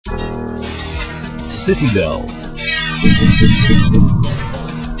CITYDEL.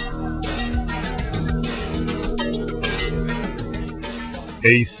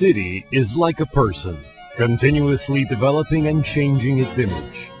 A city is like a person, continuously developing and changing its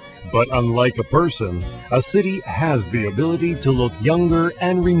image. But unlike a person, a city has the ability to look younger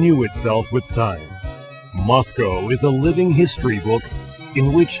and renew itself with time. Moscow is a living history book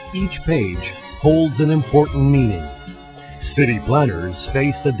in which each page holds an important meaning. City planners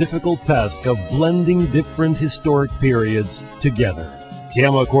faced a difficult task of blending different historic periods together.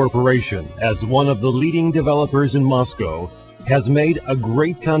 Tema Corporation, as one of the leading developers in Moscow, has made a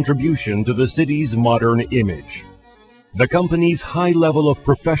great contribution to the city's modern image. The company's high level of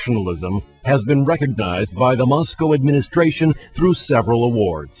professionalism has been recognized by the Moscow administration through several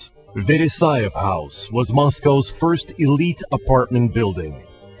awards. Versailles House was Moscow's first elite apartment building.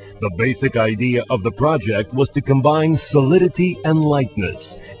 The basic idea of the project was to combine solidity and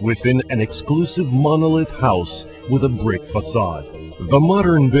lightness within an exclusive monolith house with a brick facade. The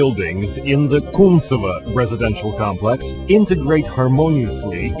modern buildings in the Kурская residential complex integrate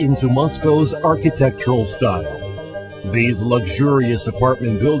harmoniously into Moscow's architectural style. These luxurious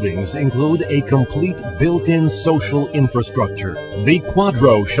apartment buildings include a complete built-in social infrastructure. The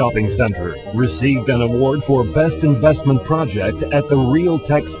Quadro Shopping Center received an award for Best Investment Project at the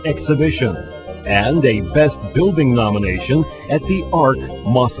Realtex exhibition and a Best Building nomination at the Arc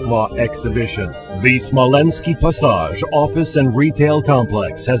Moskva exhibition. The Smolensky Passage office and retail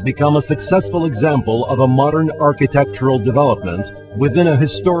complex has become a successful example of a modern architectural development within a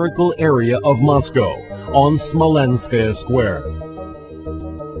historical area of Moscow on Smolenskaya Square.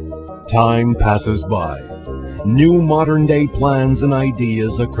 Time passes by. New modern-day plans and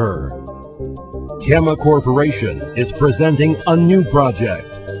ideas occur. Tema Corporation is presenting a new project,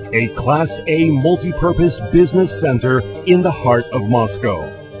 a Class A multi-purpose business center in the heart of Moscow.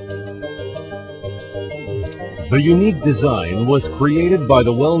 The unique design was created by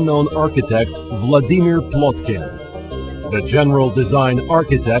the well-known architect Vladimir Plotkin. The general design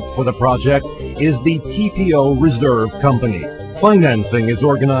architect for the project is the TPO Reserve Company. Financing is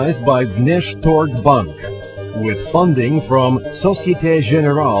organized by Vneshtorg Bank, with funding from Société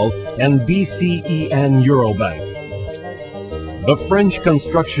Générale and BCEN Eurobank. The French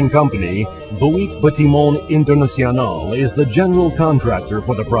construction company Bouygues Bâtiments International is the general contractor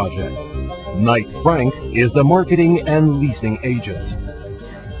for the project. Knight Frank is the marketing and leasing agent.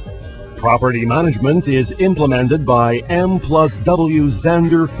 Property management is implemented by M+W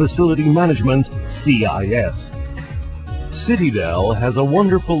Zander Facility Management, CIS. CITYDEL has a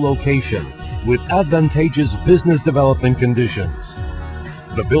wonderful location with advantageous business development conditions.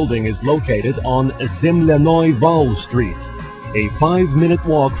 The building is located on Zemляной Вал Street, a 5-minute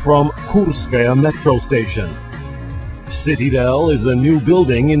walk from Kурская metro station. CITYDEL is a new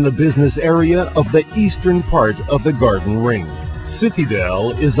building in the business area of the eastern part of the Garden Ring.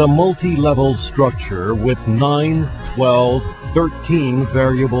 CITYDEL is a multi-level structure with 9, 12, 13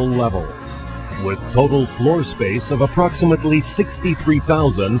 variable levels, with total floor space of approximately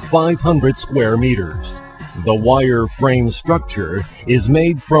 63,500 square meters. The wire frame structure is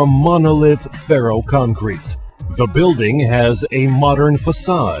made from monolith ferroconcrete. The building has a modern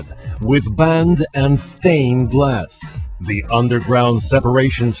facade with band and stained glass. The underground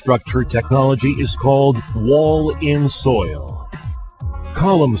separation structure technology is called wall-in-soil.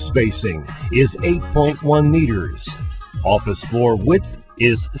 Column spacing is 8.1 meters. Office floor width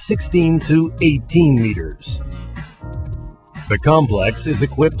is 16 to 18 meters. The complex is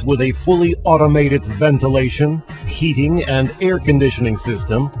equipped with a fully automated ventilation, heating, and air conditioning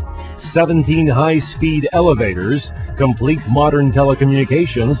system, 17 high-speed elevators, complete modern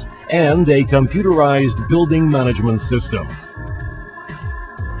telecommunications, and a computerized building management system.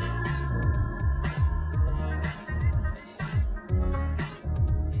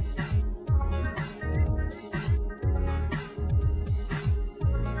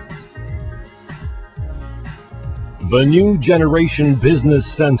 The new generation business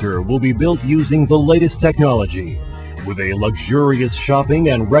center will be built using the latest technology, with a luxurious shopping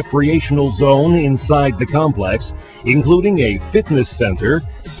and recreational zone inside the complex, including a fitness center,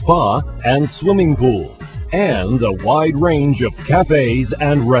 spa, and swimming pool, and a wide range of cafes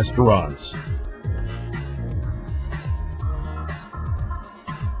and restaurants.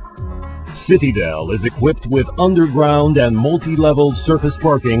 CITYDEL is equipped with underground and multi-level surface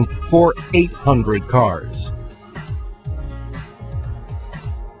parking for 800 cars.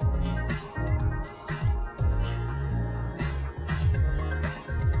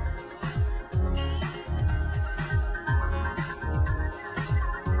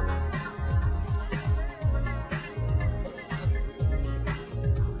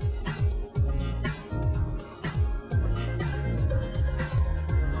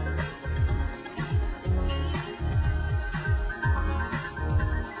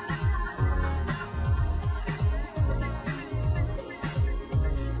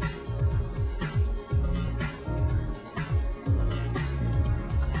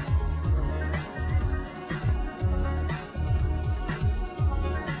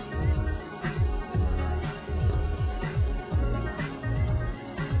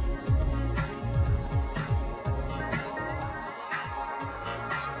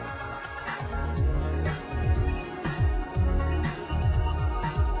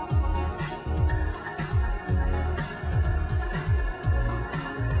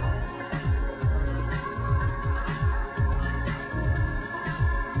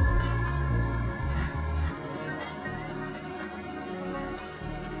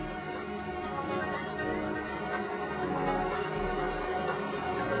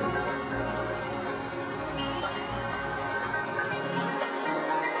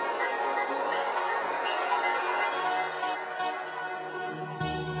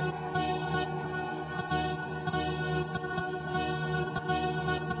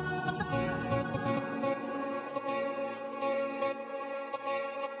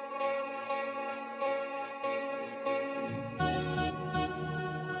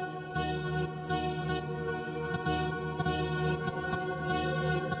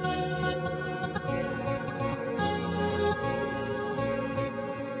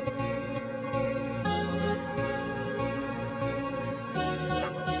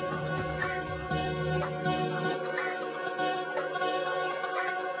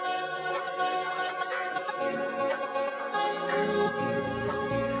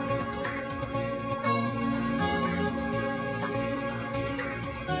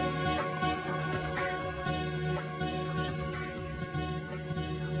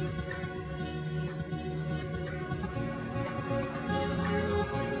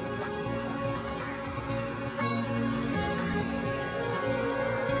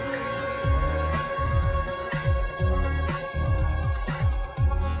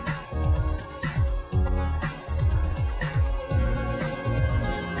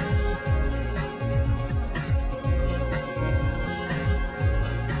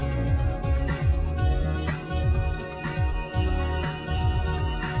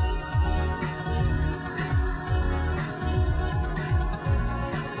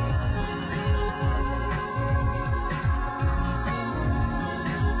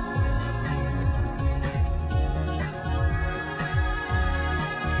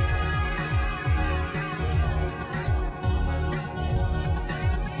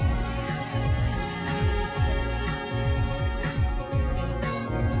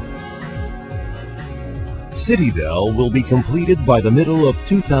 CITYDEL will be completed by the middle of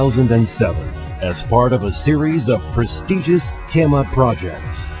 2007 as part of a series of prestigious TEMA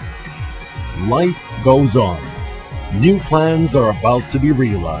projects. Life goes on. New plans are about to be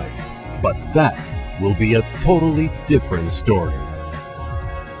realized, but that will be a totally different story.